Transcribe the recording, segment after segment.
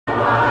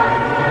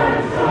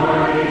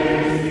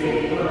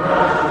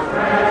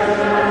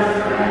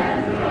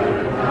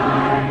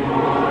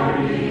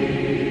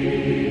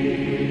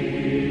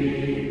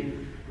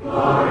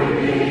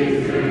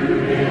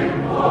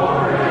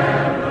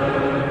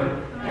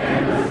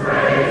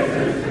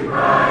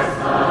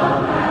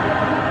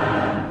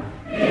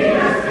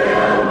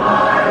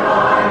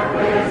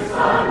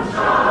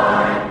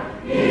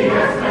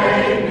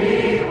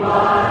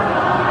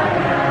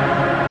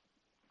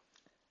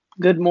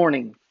Good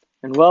morning,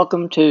 and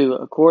welcome to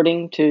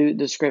According to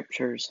the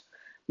Scriptures.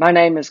 My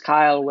name is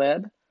Kyle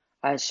Webb.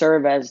 I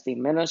serve as the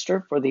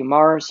minister for the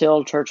Mars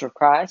Hill Church of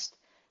Christ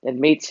that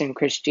meets in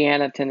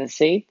Christiana,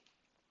 Tennessee.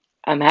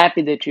 I'm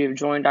happy that you have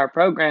joined our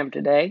program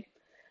today.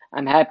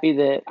 I'm happy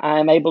that I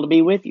am able to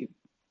be with you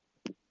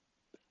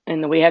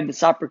and that we have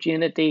this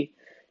opportunity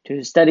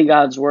to study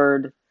God's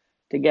Word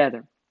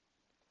together.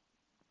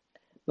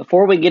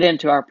 Before we get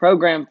into our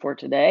program for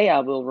today, I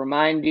will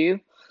remind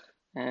you,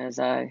 as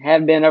I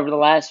have been over the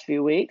last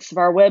few weeks, of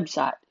our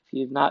website. If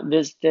you've not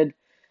visited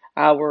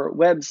our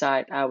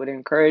website, I would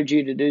encourage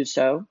you to do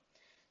so.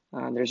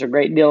 There's a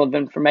great deal of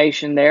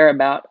information there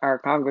about our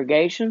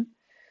congregation,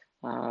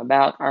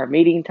 about our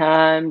meeting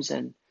times,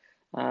 and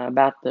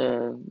about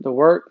the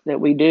work that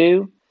we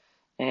do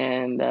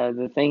and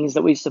the things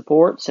that we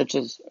support, such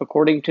as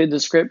According to the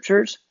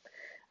Scriptures.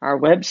 Our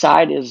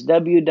website is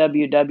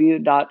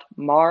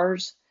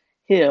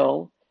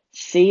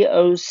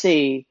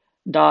www.marshillcoc.org.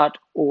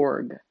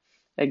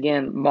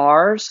 Again,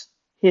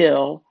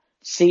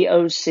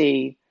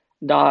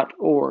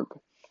 marshillcoc.org.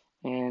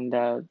 And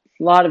a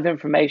lot of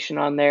information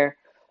on there.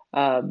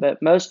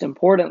 But most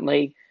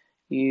importantly,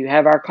 you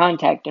have our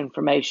contact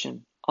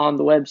information on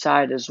the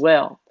website as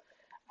well.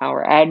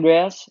 Our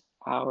address,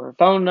 our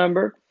phone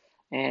number,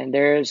 and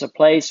there is a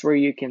place where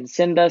you can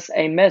send us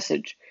a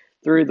message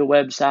through the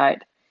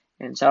website.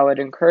 And so I would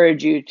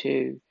encourage you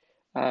to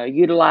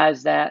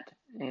utilize that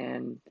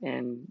and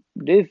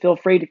do feel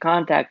free to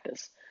contact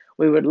us.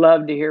 We would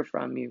love to hear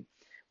from you,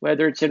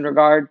 whether it's in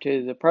regard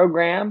to the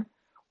program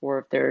or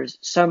if there's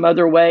some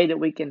other way that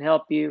we can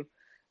help you.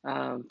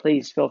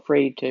 Please feel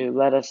free to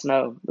let us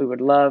know. We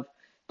would love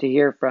to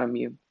hear from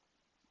you.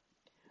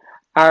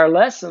 Our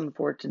lesson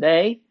for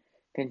today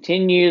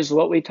continues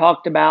what we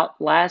talked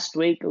about last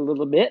week a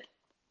little bit.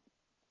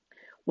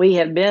 We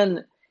have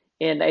been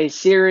in a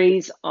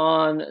series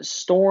on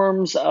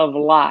storms of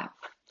life.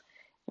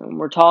 And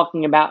we're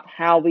talking about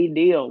how we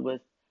deal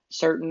with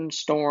certain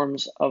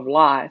storms of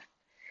life.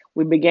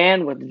 We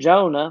began with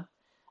Jonah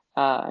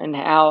and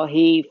how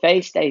he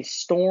faced a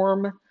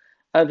storm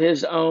of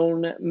his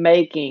own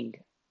making.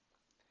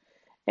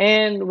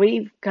 And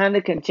we've kind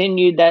of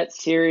continued that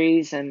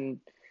series,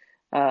 and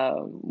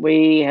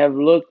we have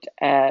looked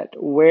at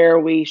where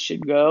we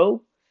should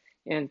go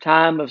in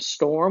time of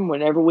storm.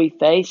 Whenever we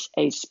face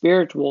a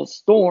spiritual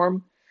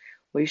storm,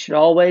 we should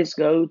always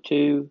go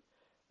to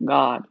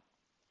God.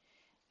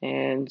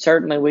 And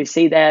certainly we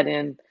see that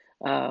in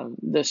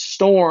the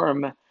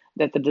storm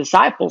that the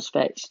disciples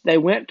faced. They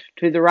went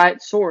to the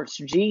right source.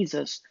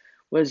 Jesus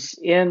was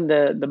in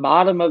the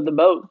bottom of the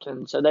boat,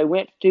 and so they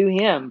went to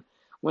him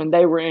when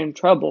they were in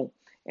trouble.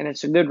 And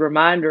it's a good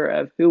reminder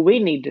of who we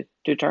need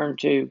to turn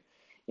to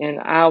in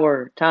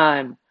our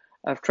time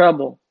of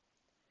trouble.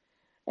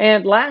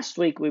 And last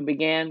week we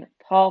began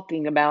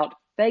talking about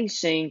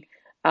facing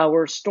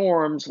our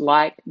storms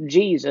like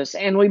Jesus,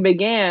 and we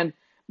began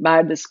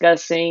by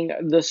discussing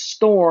the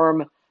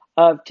storm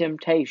of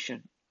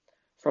temptation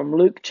from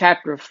Luke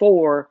chapter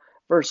 4,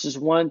 verses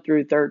 1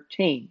 through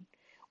 13.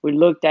 We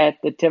looked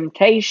at the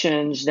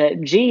temptations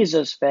that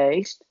Jesus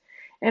faced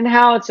and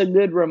how it's a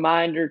good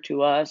reminder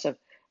to us of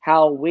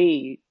how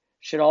we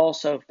should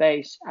also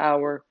face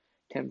our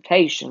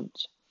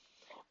temptations.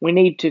 We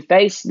need to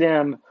face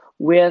them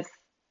with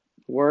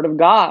the Word of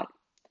God.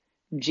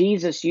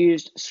 Jesus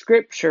used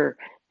Scripture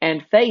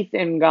and faith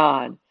in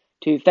God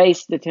to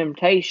face the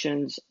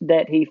temptations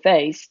that he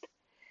faced,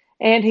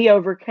 and he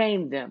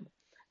overcame them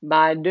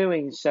by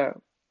doing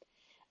so.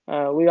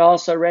 We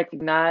also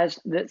recognize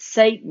that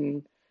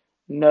Satan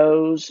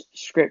knows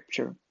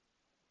Scripture,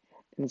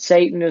 and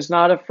Satan is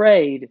not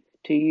afraid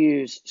to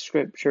use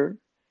Scripture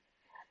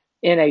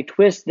in a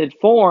twisted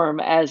form,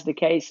 as the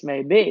case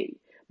may be,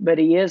 but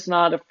he is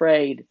not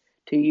afraid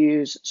to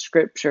use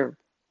Scripture.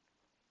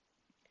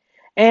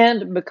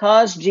 And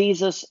because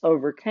Jesus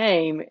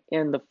overcame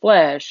in the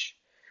flesh,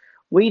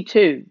 we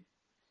too,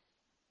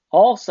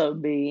 also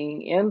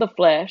being in the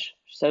flesh,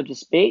 so to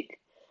speak,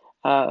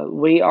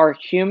 we are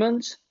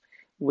humans.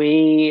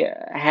 We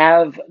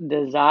have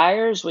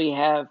desires. We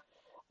have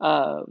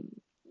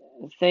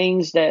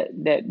things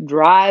that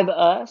drive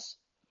us.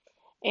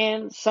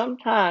 And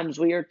sometimes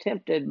we are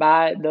tempted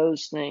by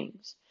those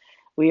things.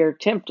 We are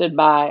tempted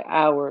by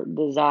our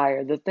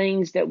desire, the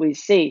things that we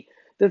see,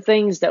 the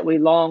things that we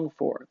long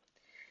for.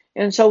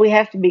 And so we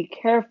have to be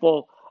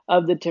careful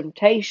of the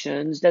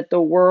temptations that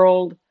the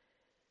world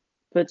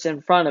puts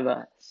in front of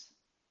us.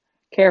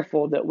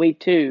 Careful that we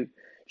too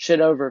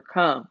should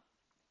overcome.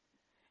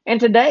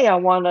 And today I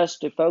want us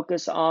to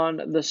focus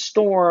on the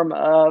storm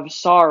of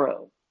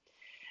sorrow.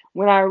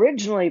 When I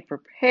originally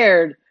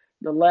prepared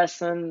the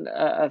lesson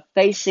of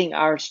facing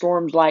our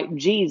storms like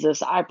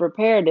Jesus, I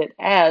prepared it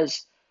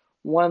as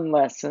one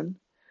lesson.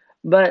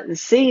 But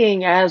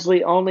seeing as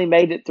we only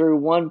made it through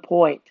one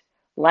point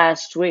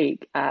last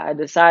week, I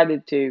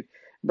decided to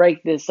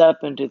break this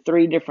up into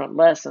 3 different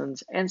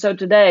lessons. And so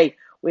today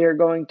we are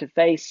going to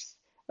face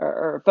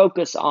or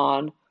focus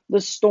on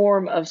the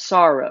storm of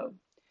sorrow.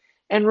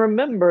 And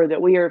remember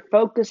that we are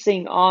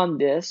focusing on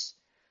this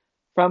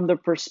from the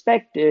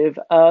perspective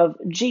of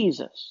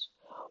Jesus.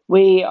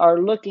 We are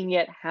looking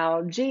at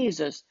how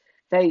Jesus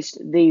faced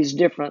these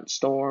different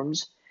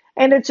storms,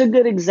 and it's a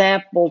good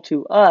example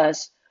to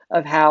us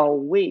of how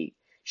we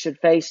should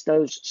face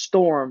those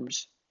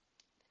storms.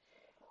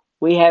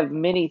 We have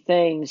many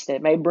things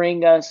that may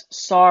bring us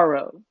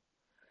sorrow.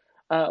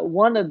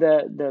 One of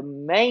the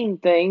main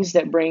things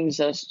that brings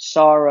us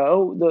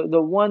sorrow,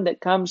 the one that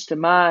comes to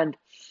mind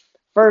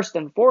first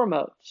and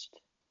foremost,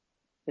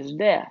 is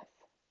death.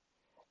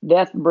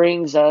 Death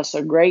brings us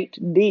a great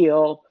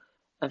deal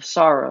of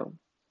sorrow.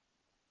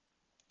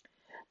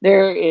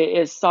 There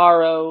is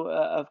sorrow,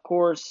 of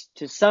course,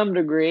 to some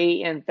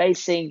degree in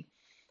facing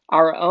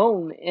our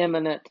own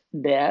imminent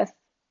death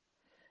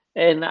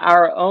and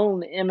our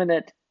own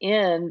imminent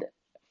end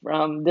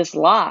from this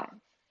life.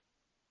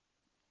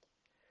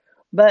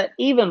 But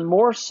even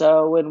more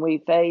so when we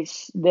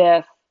face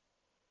death,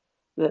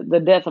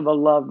 the death of a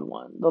loved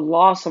one, the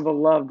loss of a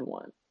loved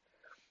one.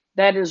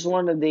 That is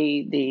one of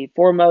the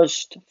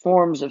foremost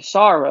forms of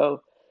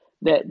sorrow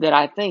that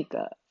I think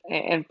of,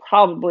 and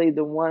probably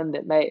the one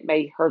that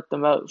may hurt the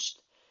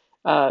most,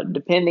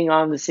 depending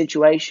on the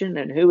situation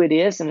and who it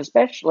is, and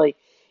especially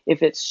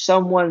if it's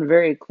someone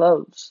very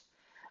close.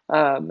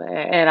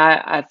 And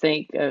I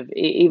think of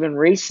even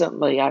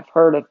recently, I've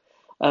heard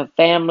of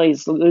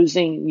families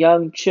losing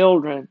young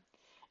children,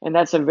 and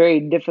that's a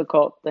very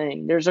difficult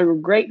thing. There's a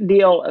great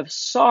deal of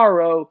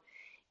sorrow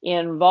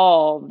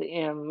involved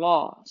in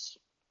loss.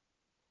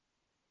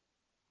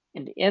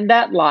 And in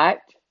that light,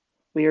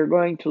 we are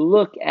going to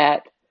look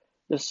at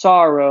the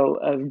sorrow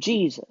of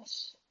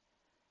Jesus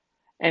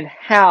and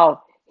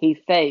how he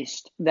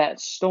faced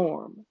that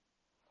storm.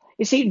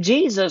 You see,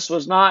 Jesus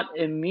was not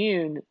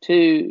immune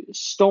to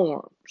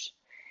storms,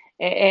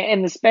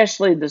 and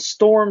especially the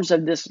storms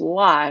of this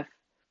life.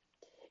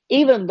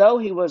 Even though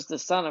he was the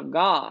Son of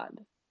God,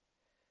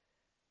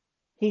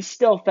 he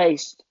still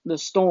faced the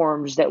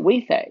storms that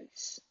we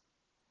face.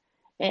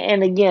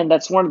 And again,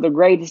 that's one of the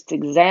greatest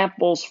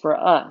examples for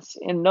us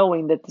in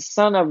knowing that the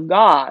Son of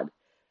God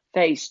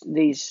faced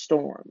these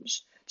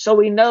storms. So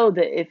we know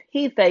that if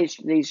he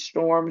faced these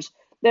storms,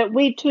 that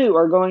we too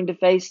are going to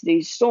face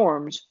these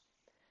storms.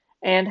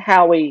 And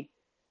how we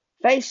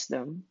face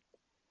them,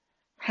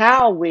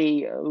 how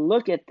we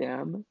look at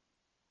them,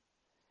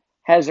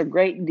 has a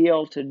great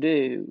deal to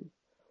do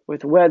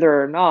with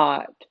whether or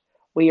not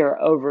we are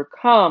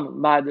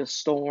overcome by the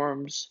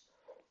storms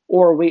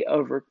or we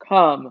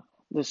overcome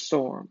the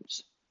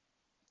storms.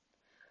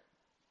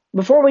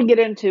 Before we get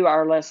into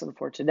our lesson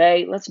for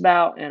today, let's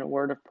bow in a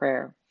word of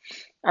prayer.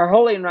 Our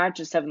holy and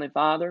righteous Heavenly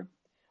Father,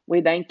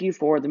 we thank you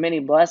for the many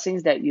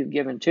blessings that you've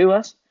given to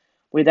us.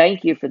 We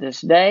thank you for this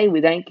day.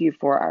 We thank you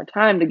for our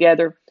time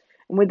together.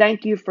 And we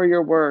thank you for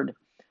your word.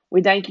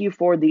 We thank you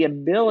for the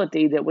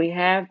ability that we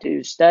have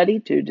to study,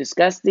 to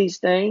discuss these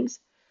things,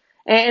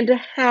 and to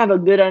have a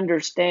good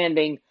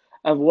understanding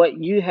of what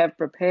you have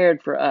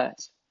prepared for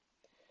us.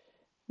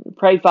 We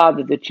pray,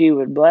 Father, that you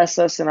would bless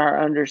us in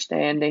our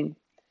understanding.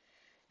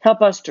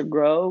 Help us to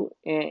grow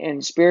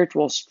in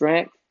spiritual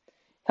strength.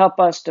 Help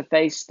us to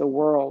face the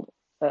world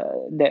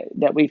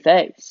that we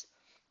face.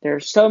 There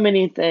are so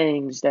many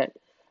things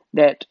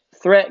that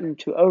threaten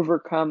to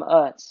overcome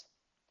us.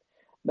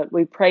 But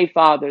we pray,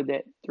 Father,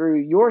 that through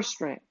your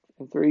strength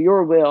and through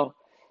your will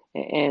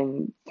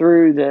and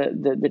through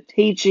the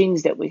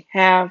teachings that we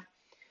have,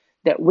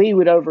 that we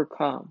would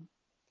overcome,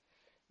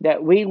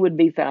 that we would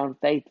be found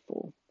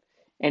faithful.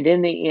 And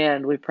in the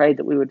end, we pray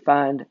that we would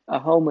find a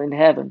home in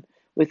heaven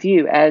with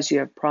you as you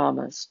have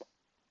promised.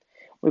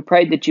 We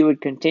pray that you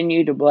would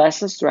continue to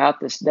bless us throughout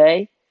this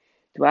day,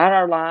 throughout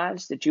our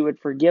lives, that you would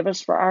forgive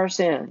us for our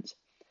sins.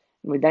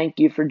 And we thank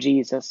you for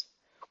Jesus.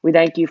 We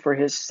thank you for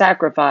his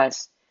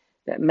sacrifice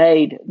that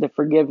made the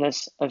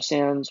forgiveness of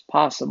sins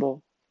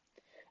possible.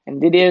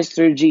 And it is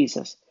through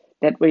Jesus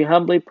that we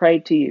humbly pray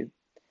to you.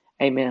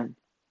 Amen.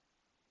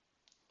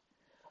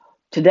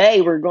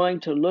 Today we're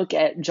going to look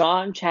at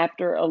John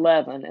chapter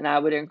 11, and I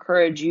would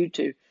encourage you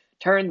to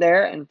turn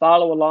there and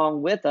follow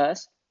along with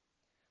us.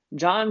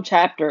 John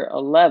chapter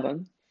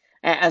 11.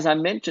 As I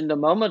mentioned a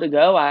moment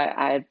ago,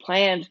 I had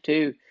planned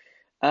to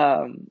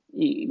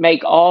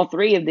make all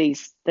three of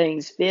these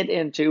things fit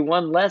into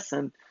one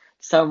lesson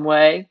some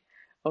way,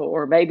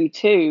 or maybe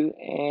two,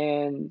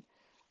 and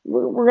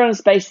we're going to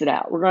space it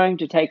out. We're going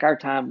to take our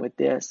time with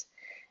this.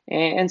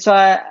 And so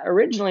I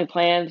originally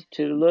planned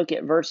to look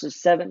at verses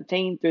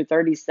 17 through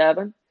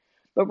 37,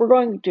 but we're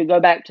going to go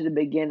back to the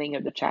beginning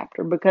of the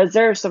chapter because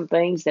there are some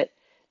things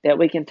that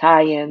we can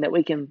tie in, that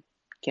we can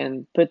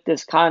put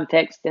this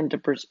context into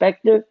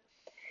perspective,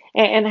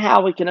 and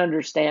how we can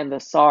understand the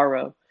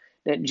sorrow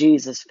that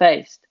Jesus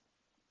faced.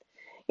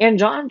 In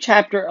John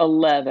chapter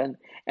 11,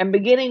 and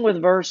beginning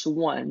with verse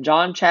 1,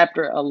 John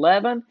chapter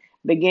 11,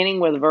 beginning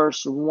with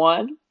verse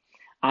 1,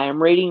 I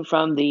am reading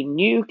from the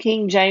New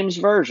King James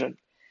Version.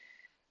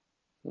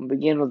 We'll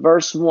begin with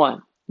verse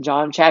 1,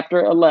 John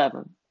chapter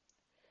 11.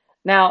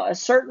 Now a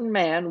certain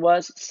man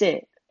was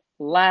sick,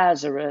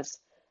 Lazarus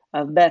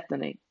of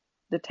Bethany,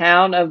 the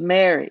town of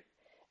Mary,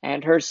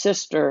 and her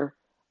sister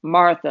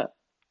Martha.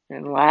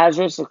 And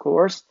Lazarus, of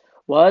course,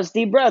 was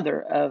the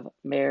brother of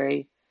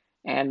Mary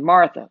and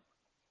Martha.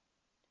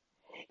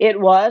 It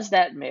was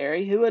that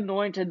Mary who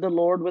anointed the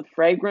Lord with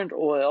fragrant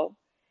oil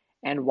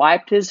and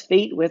wiped his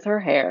feet with her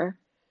hair.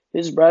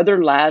 His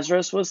brother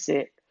Lazarus was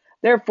sick.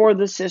 Therefore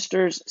the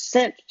sisters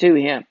sent to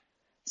him,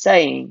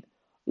 saying,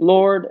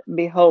 Lord,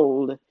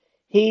 behold,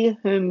 he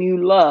whom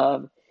you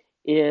love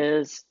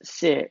is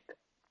sick.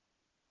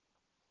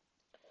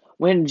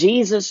 When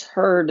Jesus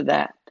heard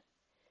that,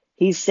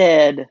 he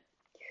said,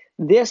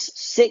 This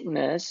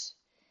sickness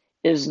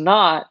is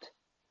not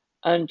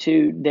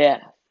unto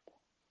death,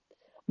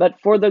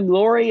 but for the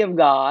glory of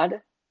God,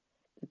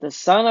 that the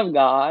Son of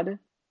God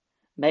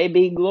may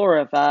be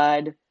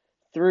glorified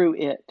through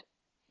it.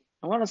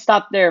 I want to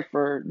stop there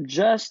for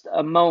just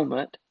a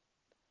moment.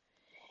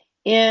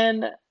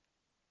 In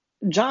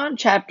John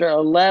chapter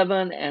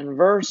 11 and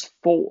verse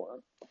 4,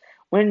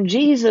 when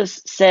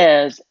Jesus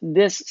says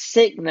this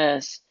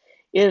sickness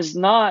is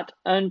not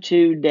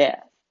unto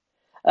death,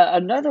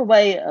 another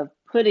way of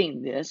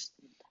putting this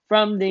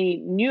from the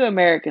New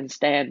American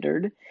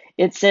Standard,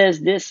 it says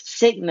this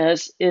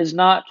sickness is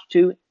not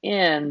to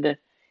end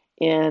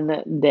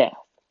in death.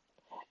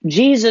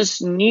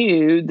 Jesus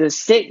knew the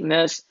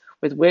sickness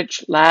with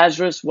which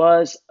Lazarus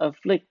was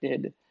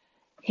afflicted.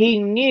 He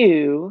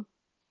knew,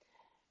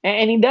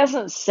 and he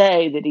doesn't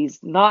say that he's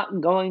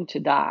not going to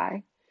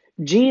die.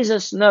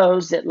 Jesus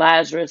knows that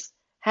Lazarus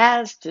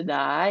has to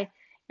die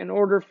in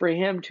order for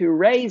him to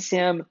raise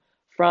him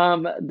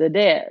from the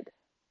dead.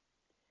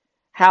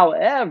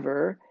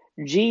 However,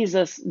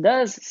 Jesus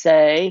does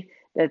say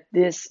that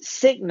this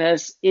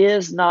sickness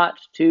is not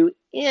to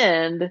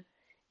end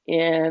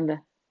in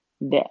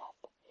death.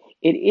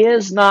 It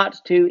is not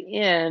to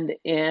end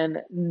in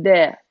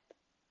death.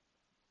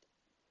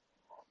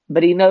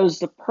 But he knows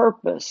the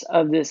purpose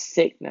of this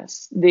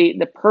sickness,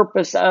 the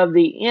purpose of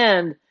the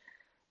end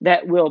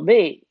that will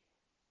be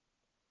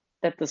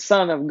that the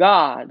Son of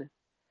God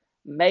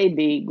may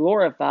be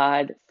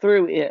glorified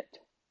through it.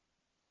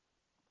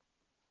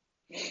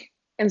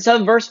 And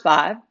so verse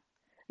 5,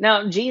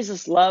 now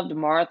Jesus loved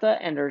Martha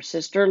and her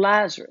sister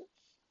Lazarus,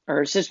 or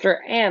her sister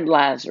and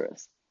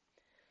Lazarus.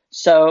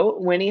 So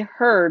when he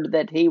heard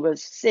that he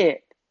was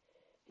sick,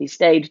 he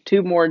stayed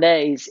 2 more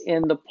days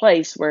in the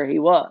place where he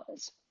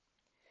was.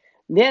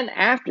 Then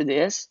after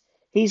this,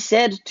 he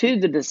said to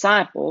the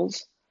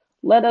disciples,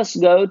 Let us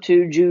go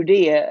to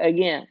Judea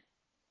again.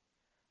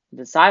 The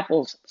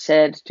disciples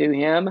said to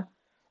him,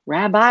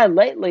 Rabbi,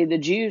 lately the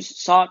Jews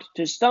sought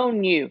to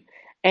stone you,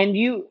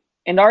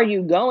 and are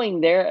you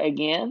going there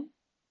again?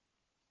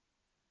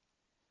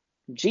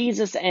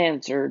 Jesus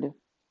answered,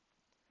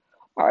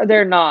 Are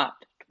there not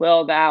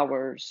 12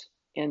 hours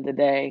in the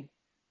day?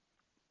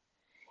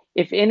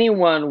 If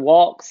anyone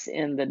walks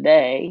in the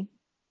day,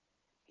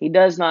 he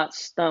does not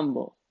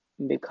stumble,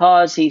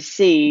 because he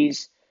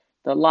sees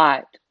the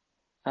light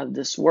of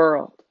this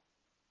world.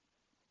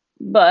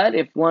 But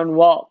if one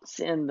walks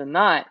in the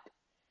night,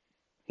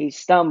 he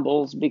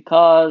stumbles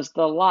because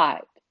the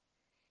light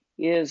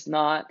is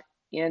not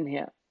in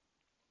him.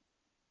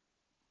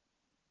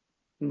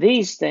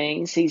 These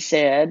things he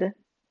said,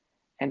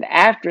 and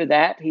after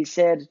that he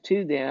said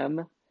to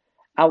them,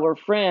 Our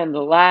friend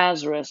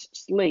Lazarus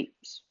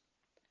sleeps,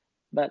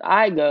 but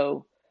I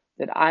go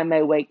that I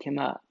may wake him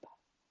up.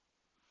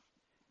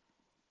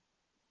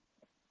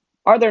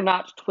 Are there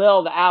not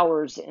 12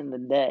 hours in the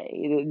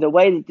day? The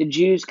way that the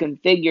Jews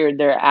configured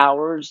their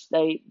hours,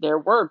 there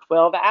were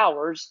 12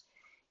 hours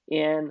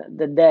in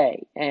the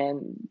day,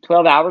 and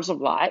 12 hours of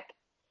light,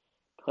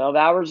 12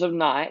 hours of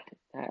night.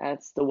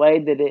 That's the way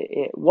that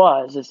it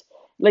was, at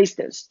least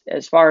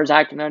as far as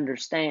I can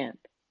understand.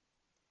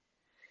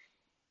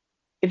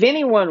 If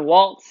anyone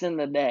walks in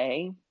the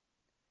day,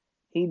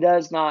 he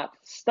does not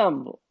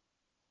stumble.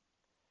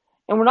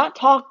 And we're not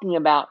talking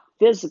about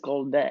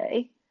physical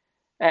day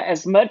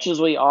as much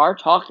as we are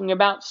talking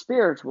about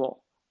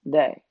spiritual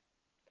day.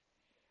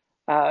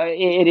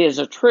 It is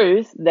a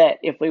truth that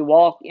if we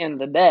walk in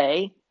the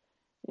day,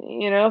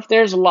 if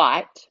there's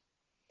light,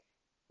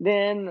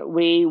 then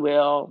we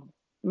will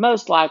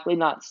most likely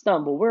not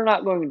stumble. We're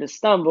not going to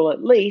stumble,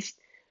 at least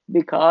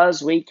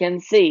because we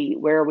can see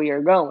where we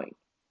are going.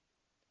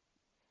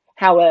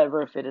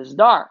 However, if it is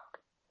dark,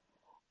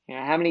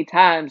 how many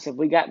times have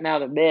we gotten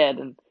out of bed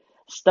and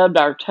stubbed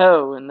our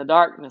toe in the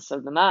darkness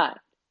of the night?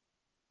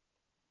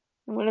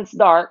 And when it's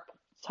dark,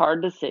 it's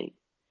hard to see.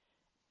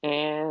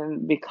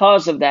 And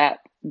because of that,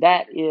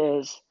 that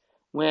is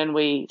when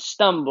we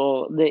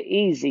stumble the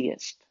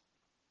easiest.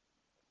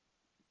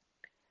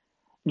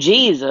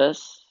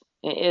 Jesus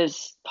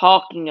is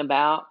talking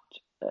about,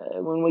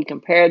 when we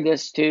compare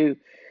this to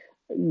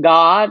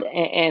God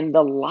and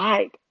the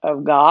light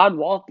of God,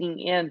 walking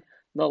in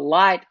the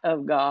light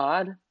of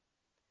God,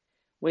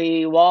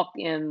 we walk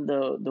in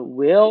the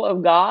will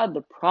of God,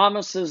 the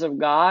promises of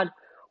God.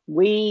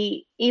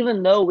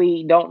 Even though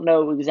we don't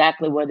know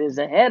exactly what is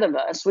ahead of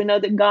us, we know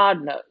that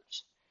God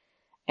knows.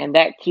 And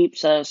that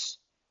keeps us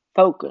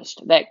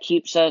focused. That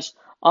keeps us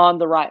on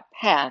the right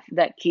path.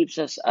 That keeps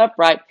us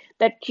upright.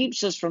 That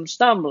keeps us from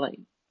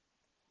stumbling.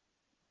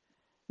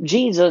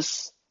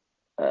 Jesus,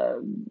 uh,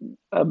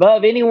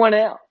 above anyone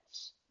else,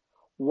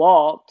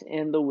 walked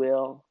in the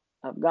will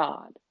of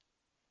God.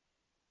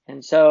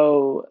 And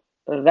so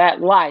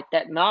that light,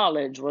 that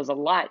knowledge was a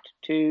light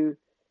to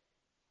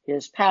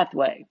his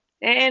pathway.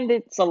 And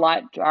it's a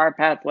light to our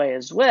pathway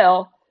as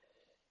well.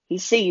 He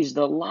sees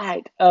the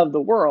light of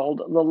the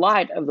world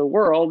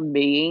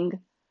being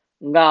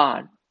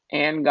God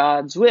and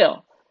God's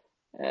will.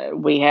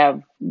 We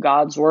have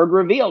God's word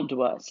revealed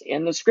to us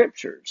in the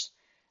scriptures,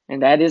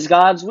 and that is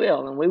God's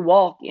will. And we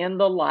walk in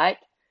the light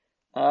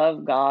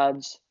of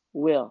God's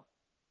will.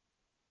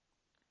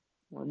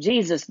 Well,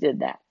 Jesus did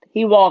that.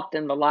 He walked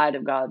in the light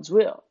of God's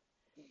will.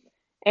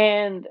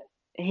 And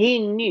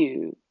he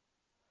knew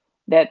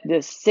that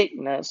this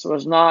sickness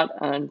was not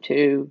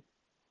unto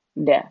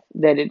death,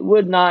 that it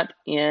would not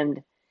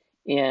end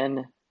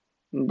in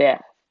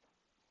death.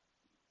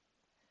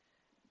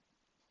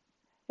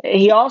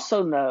 He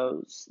also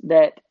knows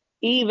that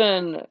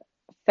even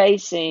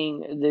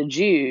facing the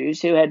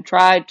Jews who had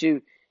tried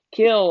to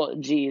kill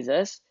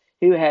Jesus,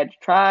 who had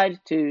tried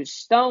to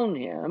stone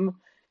him,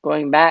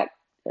 going back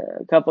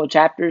a couple of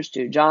chapters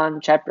to John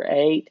chapter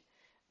 8,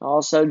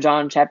 also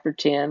John chapter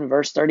 10,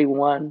 verse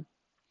 31,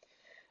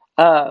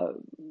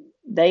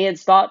 they had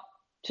sought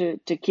to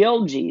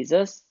kill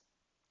Jesus,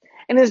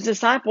 and his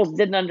disciples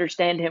didn't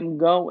understand him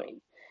going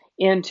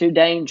into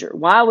danger.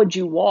 Why would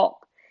you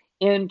walk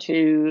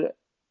into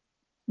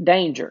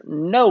danger,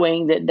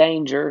 knowing that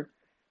danger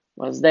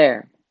was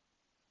there?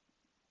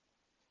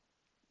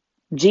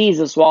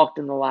 Jesus walked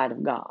in the light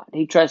of God.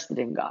 He trusted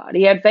in God.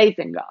 He had faith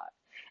in God.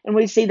 And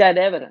we see that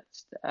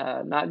evidenced,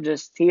 not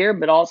just here,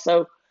 but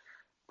also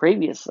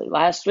previously,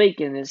 last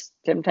week in his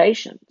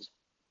temptations.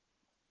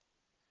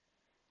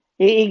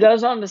 He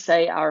goes on to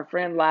say, our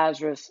friend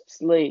Lazarus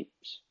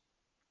sleeps,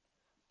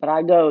 but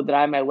I go that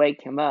I may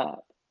wake him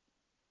up.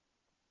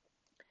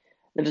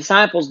 The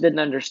disciples didn't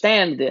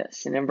understand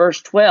this. And in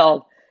verse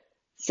 12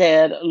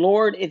 said,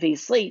 Lord, if he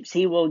sleeps,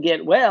 he will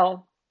get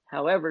well.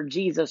 However,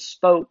 Jesus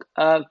spoke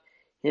of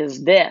his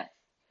death,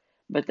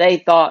 but they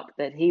thought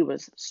that he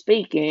was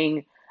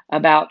speaking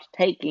about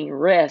taking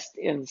rest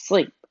in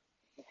sleep.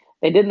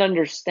 They didn't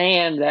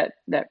understand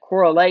that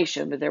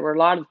correlation, but there were a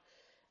lot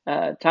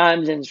of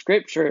times in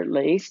Scripture, at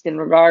least, in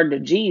regard to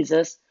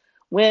Jesus,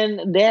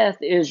 when death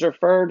is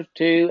referred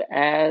to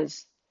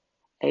as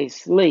a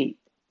sleep.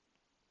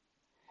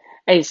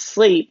 A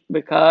sleep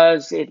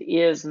because it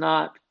is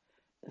not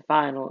the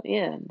final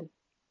end.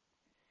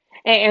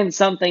 And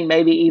something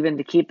maybe even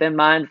to keep in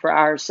mind for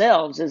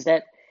ourselves is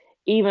that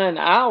even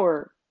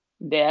our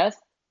death,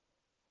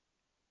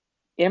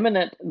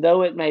 imminent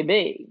though it may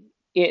be,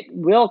 it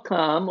will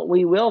come.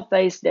 We will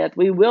face death.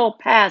 We will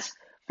pass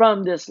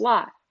from this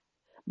life.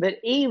 But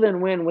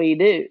even when we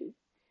do,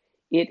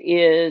 it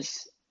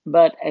is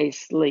but a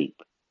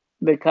sleep,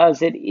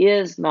 because it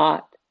is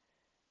not,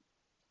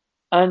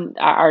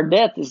 our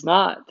death is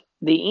not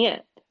the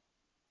end.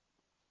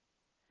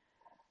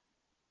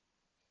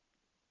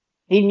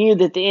 He knew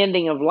that the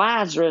ending of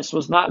Lazarus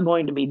was not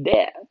going to be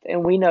death.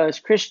 And we know as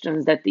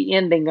Christians that the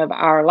ending of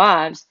our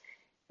lives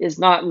is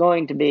not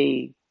going to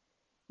be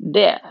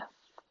death,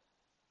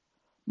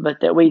 but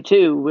that we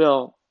too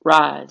will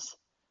rise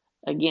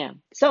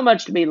again. So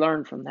much to be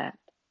learned from that.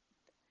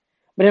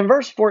 But in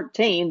verse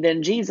 14,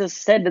 then Jesus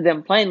said to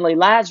them plainly,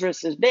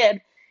 Lazarus is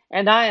dead,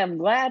 and I am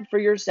glad for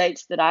your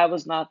sakes that I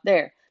was not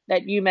there,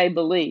 that you may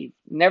believe.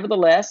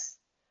 Nevertheless,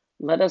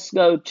 let us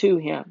go to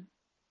him.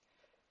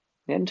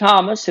 Then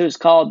Thomas, who is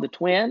called the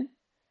twin,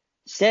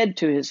 said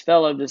to his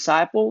fellow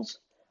disciples,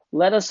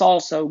 let us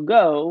also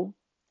go,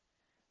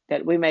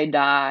 that we may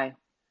die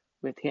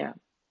with him.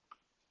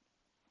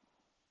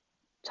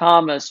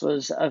 Thomas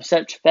was of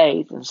such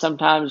faith, and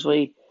sometimes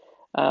we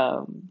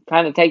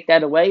kind of take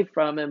that away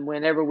from him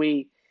whenever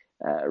we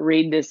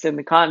read this in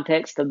the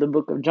context of the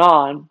book of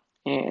John,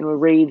 and we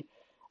read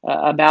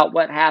about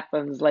what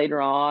happens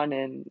later on,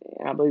 and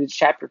I believe it's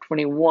chapter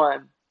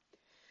 21,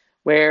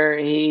 where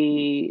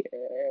he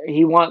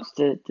wants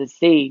to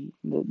see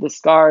the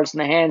scars in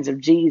the hands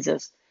of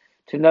Jesus,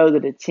 to know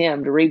that it's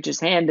him, to reach his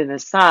hand in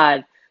his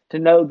side, to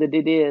know that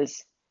it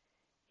is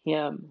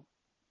him.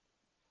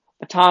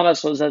 But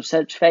Thomas was of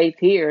such faith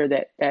here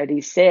that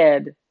he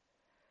said,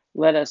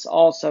 let us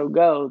also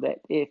go, that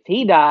if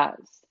he dies,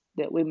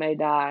 that we may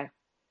die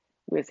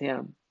with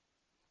him.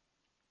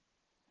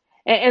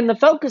 And the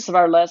focus of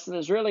our lesson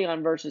is really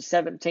on verses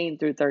 17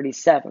 through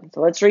 37.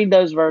 So let's read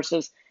those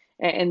verses,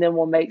 and then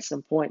we'll make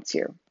some points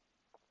here.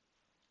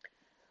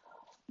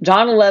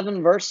 John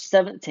 11, verse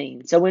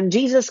 17. So when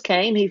Jesus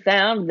came, he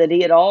found that he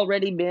had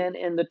already been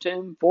in the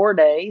tomb 4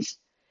 days.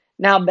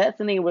 Now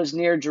Bethany was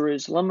near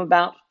Jerusalem,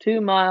 about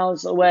 2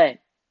 miles away.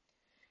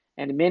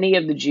 And many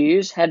of the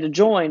Jews had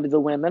joined the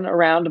women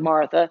around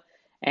Martha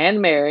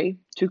and Mary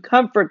to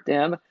comfort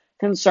them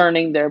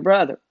concerning their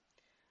brother.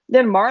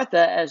 Then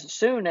Martha, as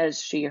soon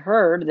as she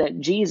heard that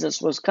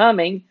Jesus was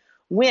coming,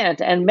 went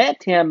and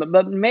met him,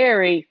 but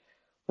Mary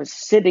was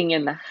sitting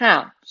in the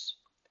house.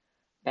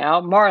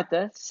 Now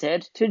Martha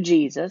said to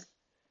Jesus,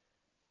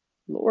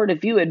 Lord,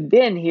 if you had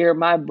been here,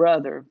 my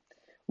brother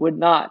would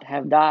not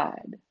have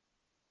died.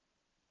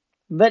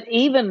 But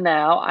even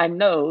now I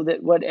know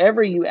that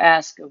whatever you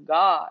ask of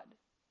God,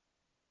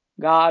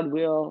 God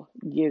will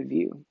give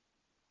you."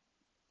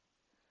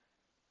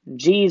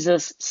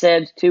 Jesus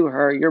said to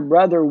her, "Your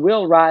brother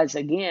will rise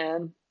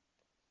again."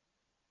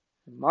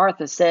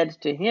 Martha said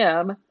to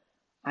him,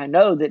 "I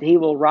know that he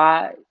will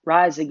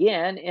rise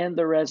again in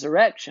the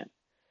resurrection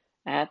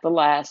at the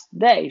last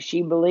day."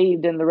 She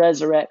believed in the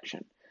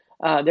resurrection.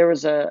 There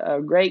was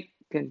a great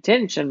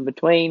contention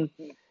between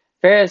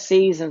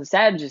Pharisees and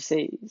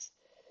Sadducees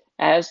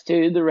as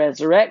to the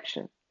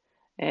resurrection.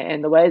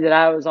 And the way that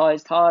I was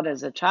always taught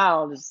as a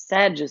child is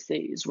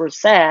Sadducees were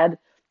sad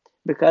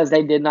because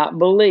they did not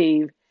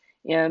believe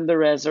in the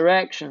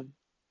resurrection.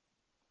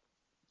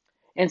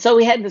 And so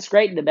we had this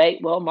great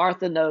debate. Well,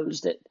 Martha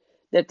knows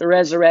that the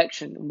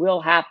resurrection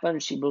will happen.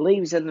 She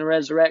believes in the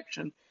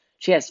resurrection.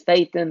 She has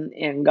faith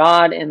in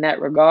God in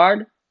that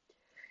regard.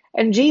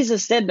 And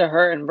Jesus said to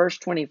her in verse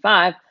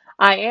 25,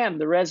 "I am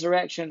the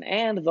resurrection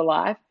and the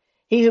life.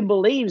 He who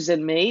believes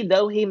in me,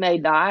 though he may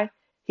die,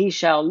 he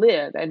shall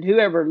live. And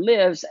whoever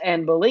lives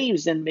and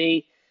believes in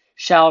me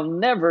shall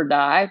never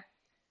die.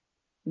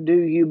 Do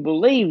you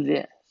believe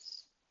this?"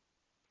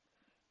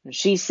 And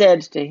she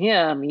said to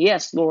him,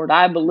 "Yes, Lord,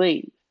 I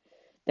believe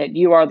that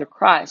you are the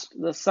Christ,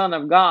 the Son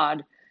of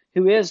God,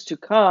 who is to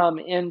come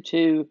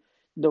into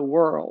the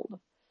world."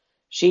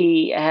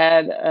 She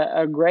had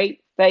a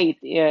great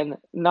faith in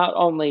not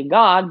only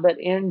God, but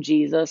in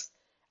Jesus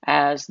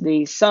as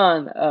the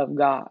Son of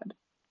God.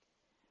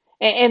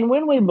 And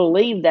when we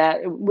believe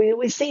that,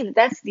 we see that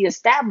that's the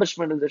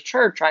establishment of the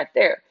church right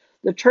there.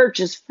 The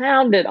church is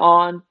founded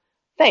on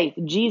faith.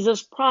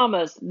 Jesus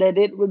promised that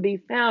it would be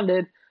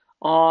founded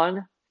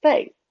on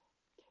faith.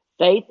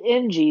 Faith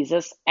in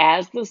Jesus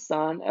as the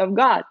Son of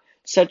God,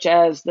 such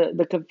as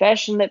the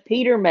confession that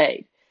Peter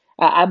made.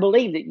 I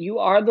believe that you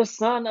are the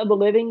Son of the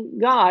living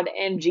God.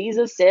 And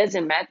Jesus says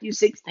in Matthew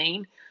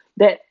 16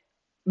 that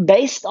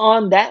based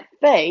on that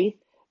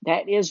faith,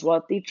 that is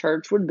what the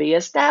church would be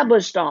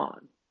established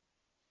on.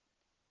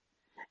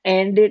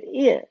 And it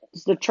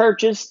is. The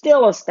church is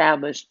still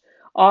established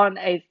on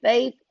a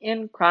faith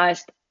in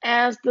Christ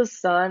as the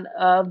Son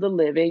of the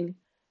living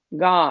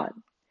God.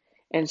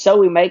 And so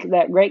we make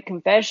that great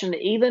confession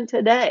even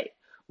today.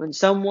 When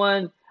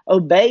someone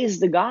obeys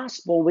the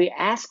gospel, we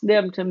ask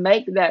them to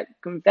make that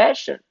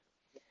confession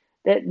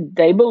that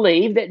they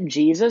believe that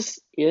Jesus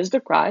is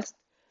the Christ,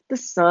 the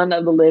Son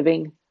of the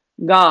living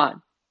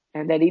God,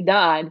 and that he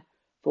died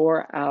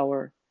for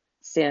our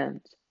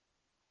sins.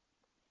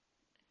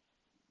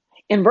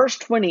 In verse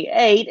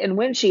 28, and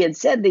when she had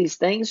said these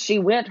things, she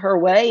went her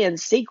way and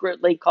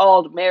secretly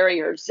called Mary,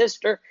 her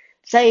sister,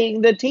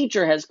 saying, "The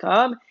teacher has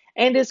come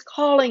and is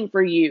calling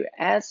for you."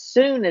 As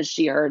soon as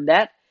she heard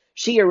that,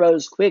 she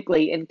arose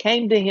quickly and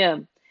came to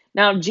him.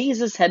 Now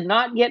Jesus had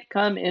not yet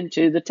come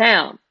into the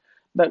town,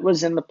 but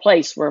was in the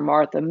place where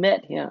Martha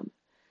met him.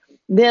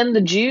 Then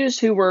the Jews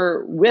who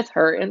were with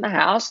her in the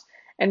house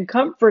and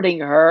comforting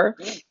her,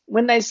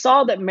 when they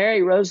saw that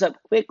Mary rose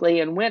up quickly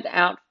and went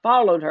out,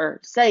 followed her,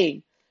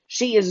 saying,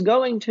 "She is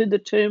going to the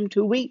tomb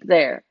to weep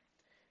there."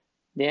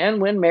 Then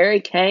when Mary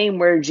came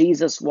where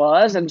Jesus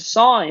was and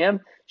saw him,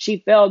 she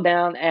fell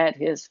down at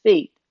his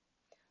feet,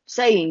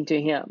 saying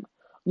to him,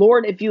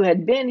 "Lord, if you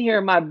had been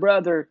here, my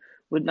brother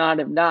would not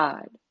have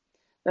died."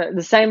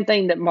 The same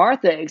thing that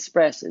Martha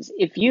expresses.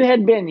 If you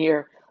had been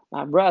here,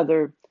 my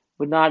brother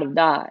would not have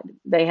died.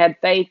 They had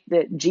faith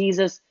that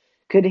Jesus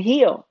could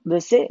heal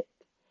the sick.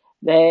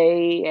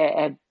 They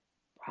had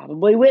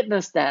probably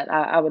witnessed that,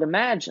 I would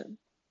imagine.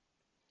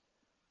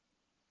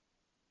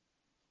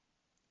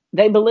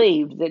 They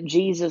believed that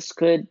Jesus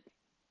could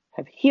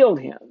have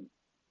healed him,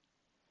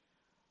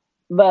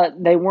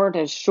 but they weren't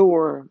as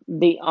sure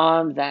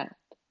beyond that.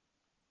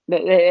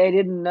 They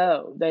didn't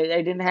know. They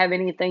didn't have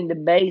anything to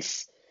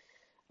base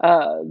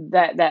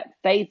that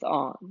faith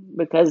on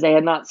because they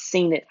had not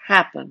seen it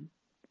happen.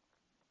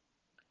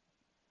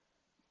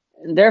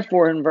 And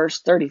therefore, in verse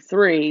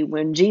 33,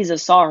 when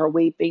Jesus saw her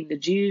weeping, the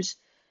Jews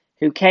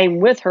who came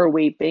with her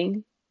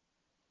weeping,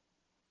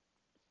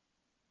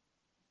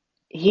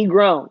 he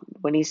groaned.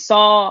 When he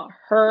saw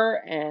her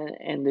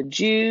and the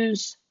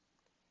Jews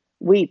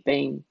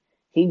weeping,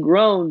 he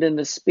groaned in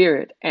the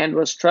spirit and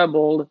was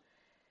troubled.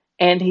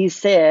 And he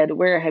said,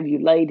 "Where have you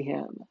laid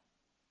him?"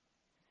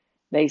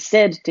 They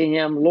said to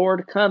him,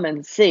 "Lord, come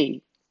and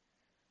see."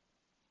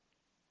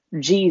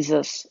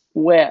 Jesus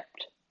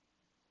wept.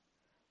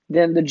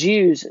 Then the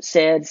Jews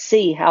said,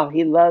 "See how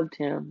he loved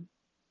him."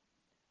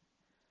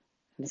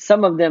 And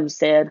some of them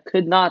said,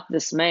 "Could not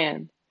this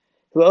man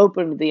who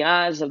opened the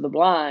eyes of the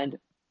blind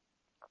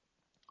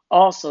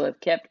also have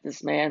kept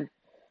this man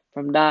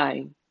from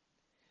dying?"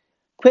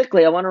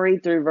 Quickly, I want to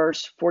read through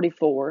verse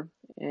 44,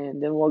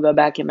 and then we'll go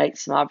back and make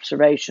some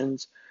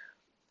observations.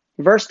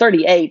 Verse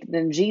 38,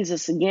 then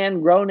Jesus,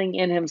 again groaning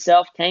in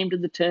himself, came to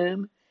the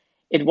tomb.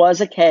 It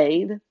was a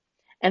cave,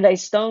 and a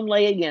stone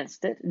lay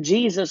against it.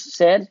 Jesus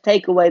said,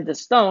 "Take away the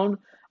stone."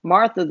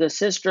 Martha, the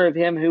sister of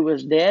him who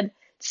was dead,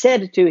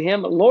 said to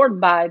him, "Lord,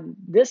 by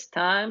this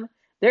time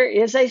There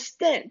is a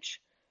stench,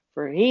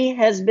 for he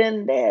has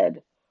been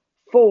dead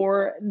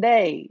 4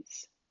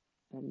 days.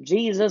 And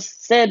Jesus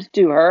said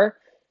to her,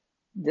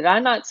 Did I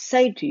not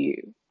say to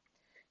you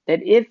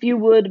that if you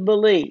would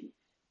believe,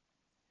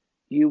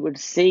 you would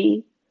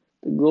see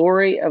the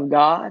glory of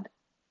God?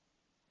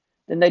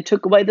 Then they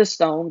took away the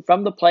stone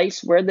from the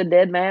place where the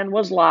dead man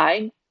was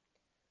lying.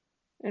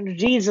 And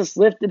Jesus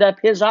lifted up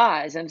his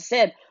eyes and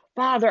said,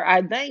 Father,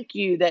 I thank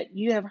you that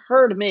you have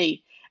heard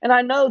me, and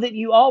I know that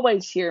you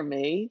always hear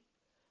me.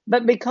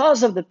 But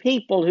because of the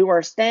people who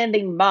are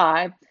standing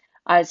by,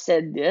 I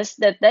said this,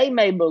 that they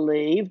may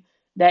believe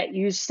that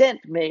you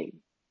sent me.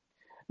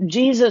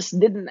 Jesus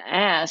didn't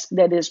ask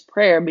that his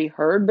prayer be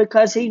heard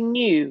because he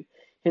knew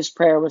his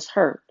prayer was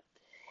heard.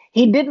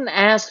 He didn't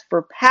ask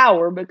for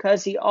power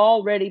because he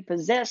already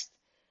possessed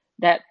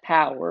that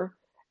power,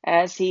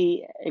 as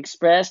he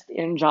expressed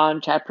in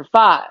John chapter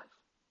 5.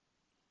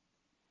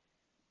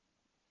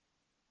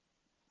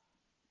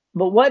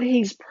 But what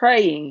he's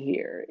praying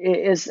here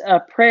is a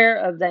prayer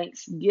of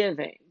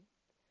thanksgiving.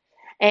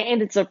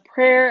 And it's a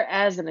prayer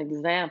as an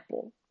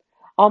example,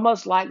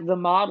 almost like the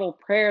model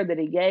prayer that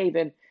he gave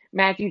in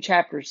Matthew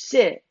chapter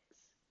 6.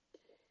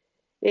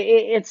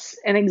 It's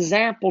an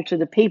example to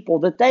the people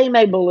that they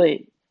may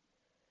believe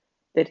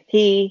that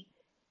he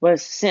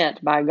was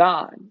sent by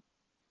God.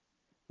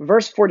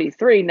 Verse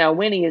 43, now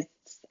when he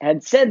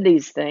had said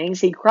these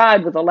things, he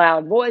cried with a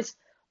loud voice,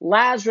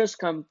 Lazarus,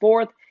 come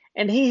forth.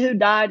 And he who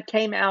died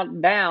came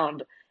out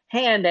bound,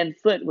 hand and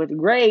foot, with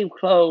grave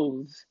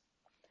clothes,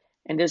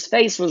 and his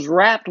face was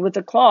wrapped with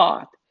a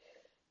cloth.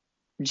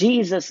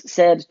 Jesus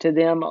said to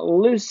them,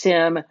 Loose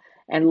him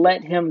and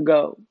let him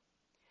go.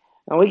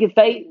 Now we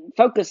can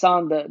focus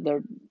on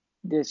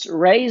this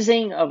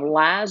raising of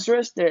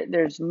Lazarus.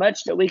 There's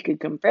much that we could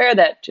compare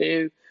that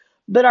to,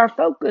 but our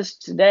focus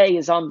today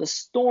is on the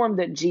storm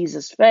that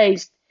Jesus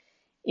faced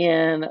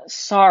in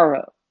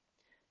sorrow,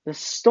 the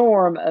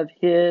storm of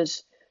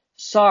his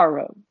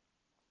sorrow.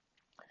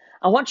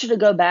 I want you to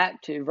go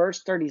back to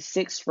verse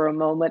 36 for a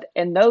moment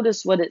and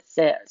notice what it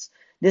says.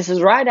 This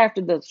is right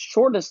after the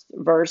shortest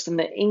verse in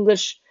the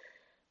English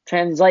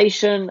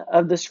translation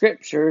of the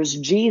scriptures,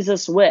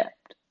 Jesus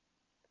wept.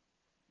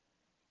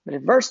 But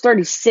in verse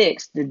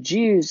 36, the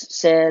Jews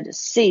said,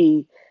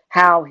 See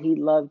how he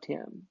loved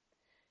him.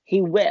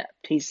 He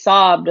wept, he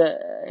sobbed,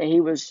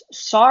 he was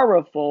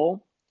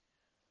sorrowful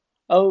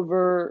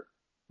over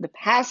the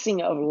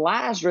passing of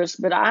Lazarus,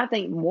 but I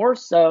think more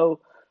so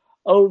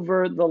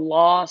over the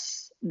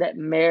loss that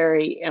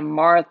Mary and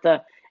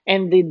Martha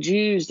and the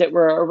Jews that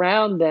were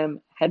around them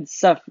had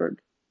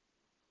suffered.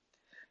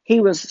 He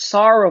was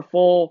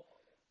sorrowful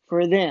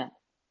for them.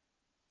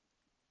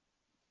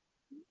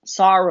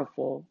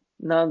 Sorrowful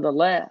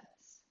nonetheless.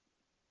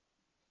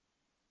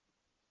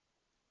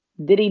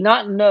 Did he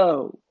not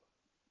know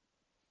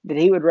that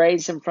he would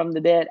raise him from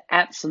the dead?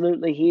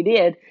 Absolutely he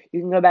did.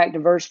 You can go back to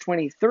verse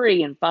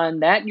 23 and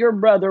find that your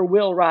brother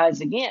will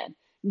rise again.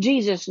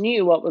 Jesus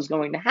knew what was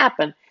going to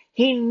happen.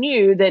 He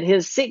knew that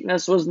his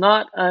sickness was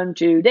not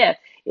unto death.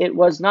 It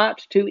was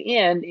not to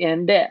end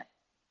in death.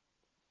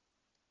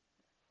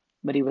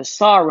 But he was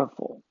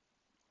sorrowful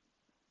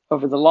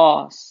over the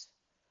loss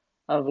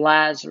of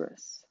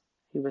Lazarus.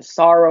 He was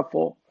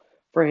sorrowful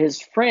for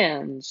his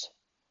friends.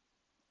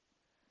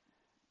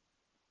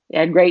 He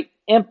had great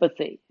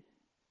empathy,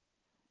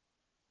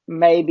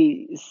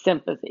 maybe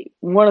sympathy.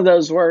 One of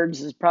those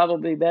words is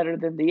probably better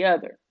than the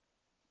other.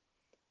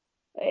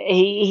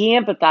 He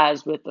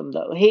empathized with them,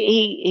 though.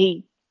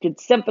 He could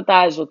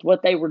sympathize with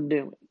what they were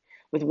doing,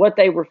 with what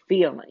they were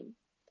feeling.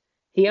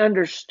 He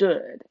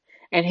understood,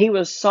 and he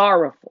was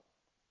sorrowful.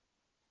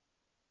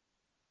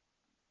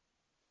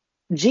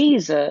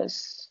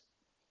 Jesus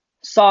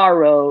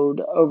sorrowed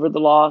over the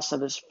loss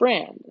of his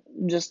friend,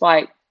 just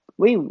like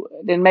we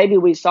would. And maybe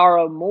we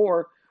sorrow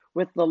more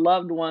with the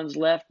loved ones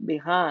left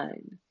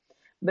behind.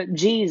 But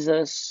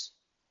Jesus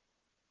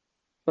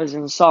was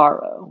in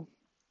sorrow.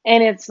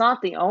 And it's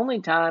not the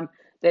only time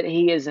that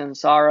he is in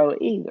sorrow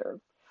either.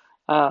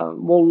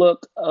 We'll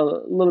look a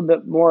little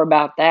bit more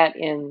about that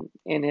in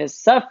his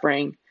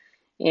suffering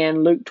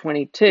in Luke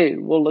 22.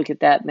 We'll look at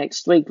that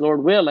next week,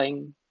 Lord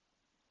willing.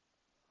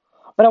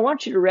 But I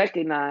want you to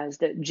recognize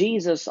that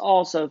Jesus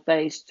also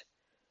faced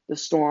the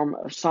storm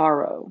of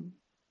sorrow.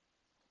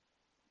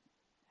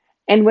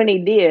 And when he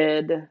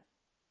did,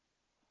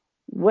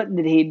 what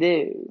did he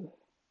do?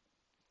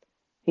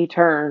 He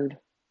turned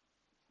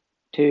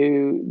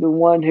to the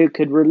one who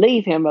could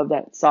relieve him of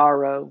that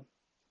sorrow.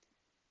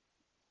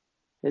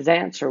 His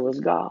answer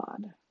was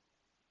God.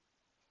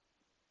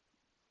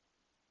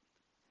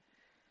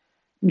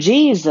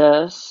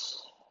 Jesus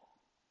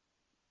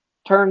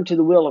turned to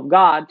the will of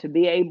God to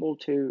be able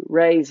to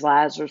raise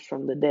Lazarus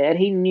from the dead.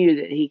 He knew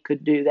that he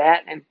could do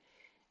that, and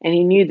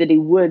he knew that he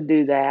would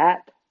do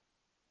that.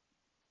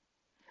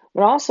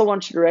 But I also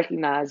want you to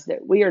recognize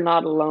that we are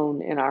not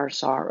alone in our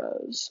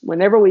sorrows.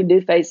 Whenever we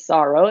do face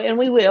sorrow, and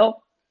we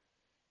will,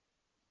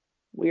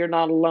 we are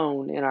not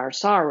alone in our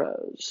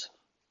sorrows.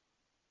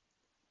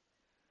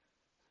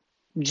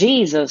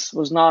 Jesus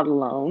was not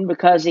alone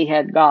because he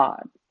had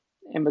God.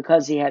 and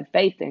because he had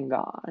faith in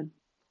God.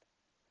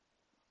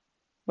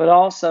 But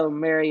also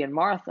Mary and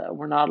Martha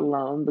were not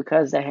alone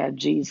because they had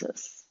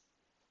Jesus.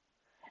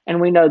 And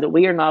we know that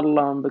we are not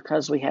alone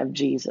because we have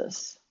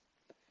Jesus.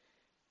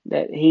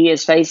 That he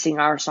is facing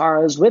our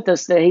sorrows with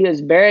us, that he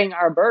is bearing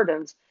our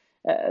burdens.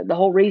 The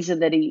whole reason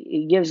that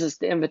he gives us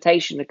the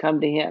invitation to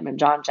come to him in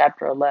John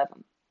chapter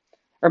 11,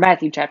 or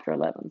Matthew chapter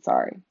 11,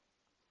 sorry.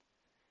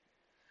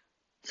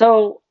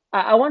 So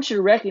I want you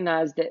to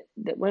recognize that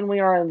when we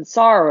are in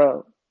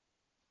sorrow,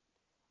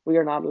 we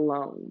are not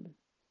alone.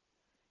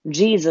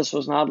 Jesus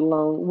was not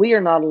alone. We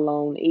are not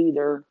alone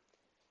either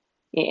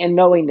in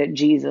knowing that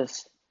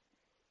Jesus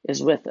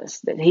is with us,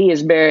 that he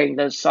is bearing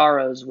those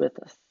sorrows with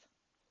us.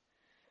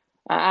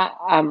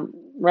 I'm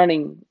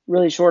running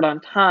really short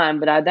on time,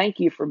 but I thank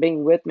you for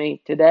being with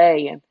me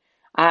today. And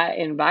I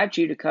invite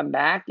you to come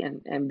back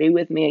and be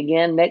with me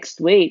again next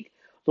week,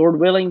 Lord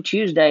willing,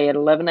 Tuesday at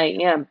 11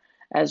 a.m.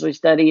 as we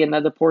study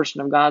another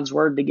portion of God's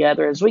Word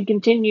together, as we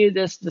continue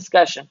this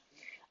discussion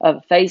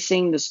of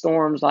facing the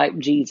storms like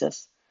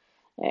Jesus.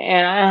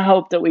 And I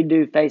hope that we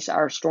do face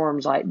our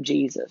storms like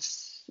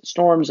Jesus,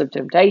 storms of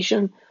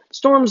temptation,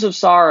 storms of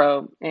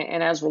sorrow,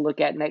 and as we'll look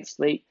at next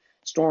week,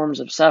 storms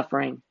of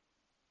suffering.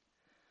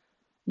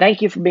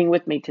 Thank you for being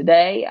with me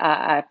today.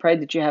 I pray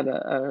that you have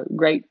a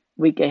great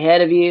week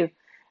ahead of you.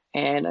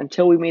 And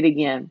until we meet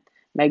again,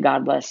 may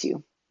God bless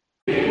you.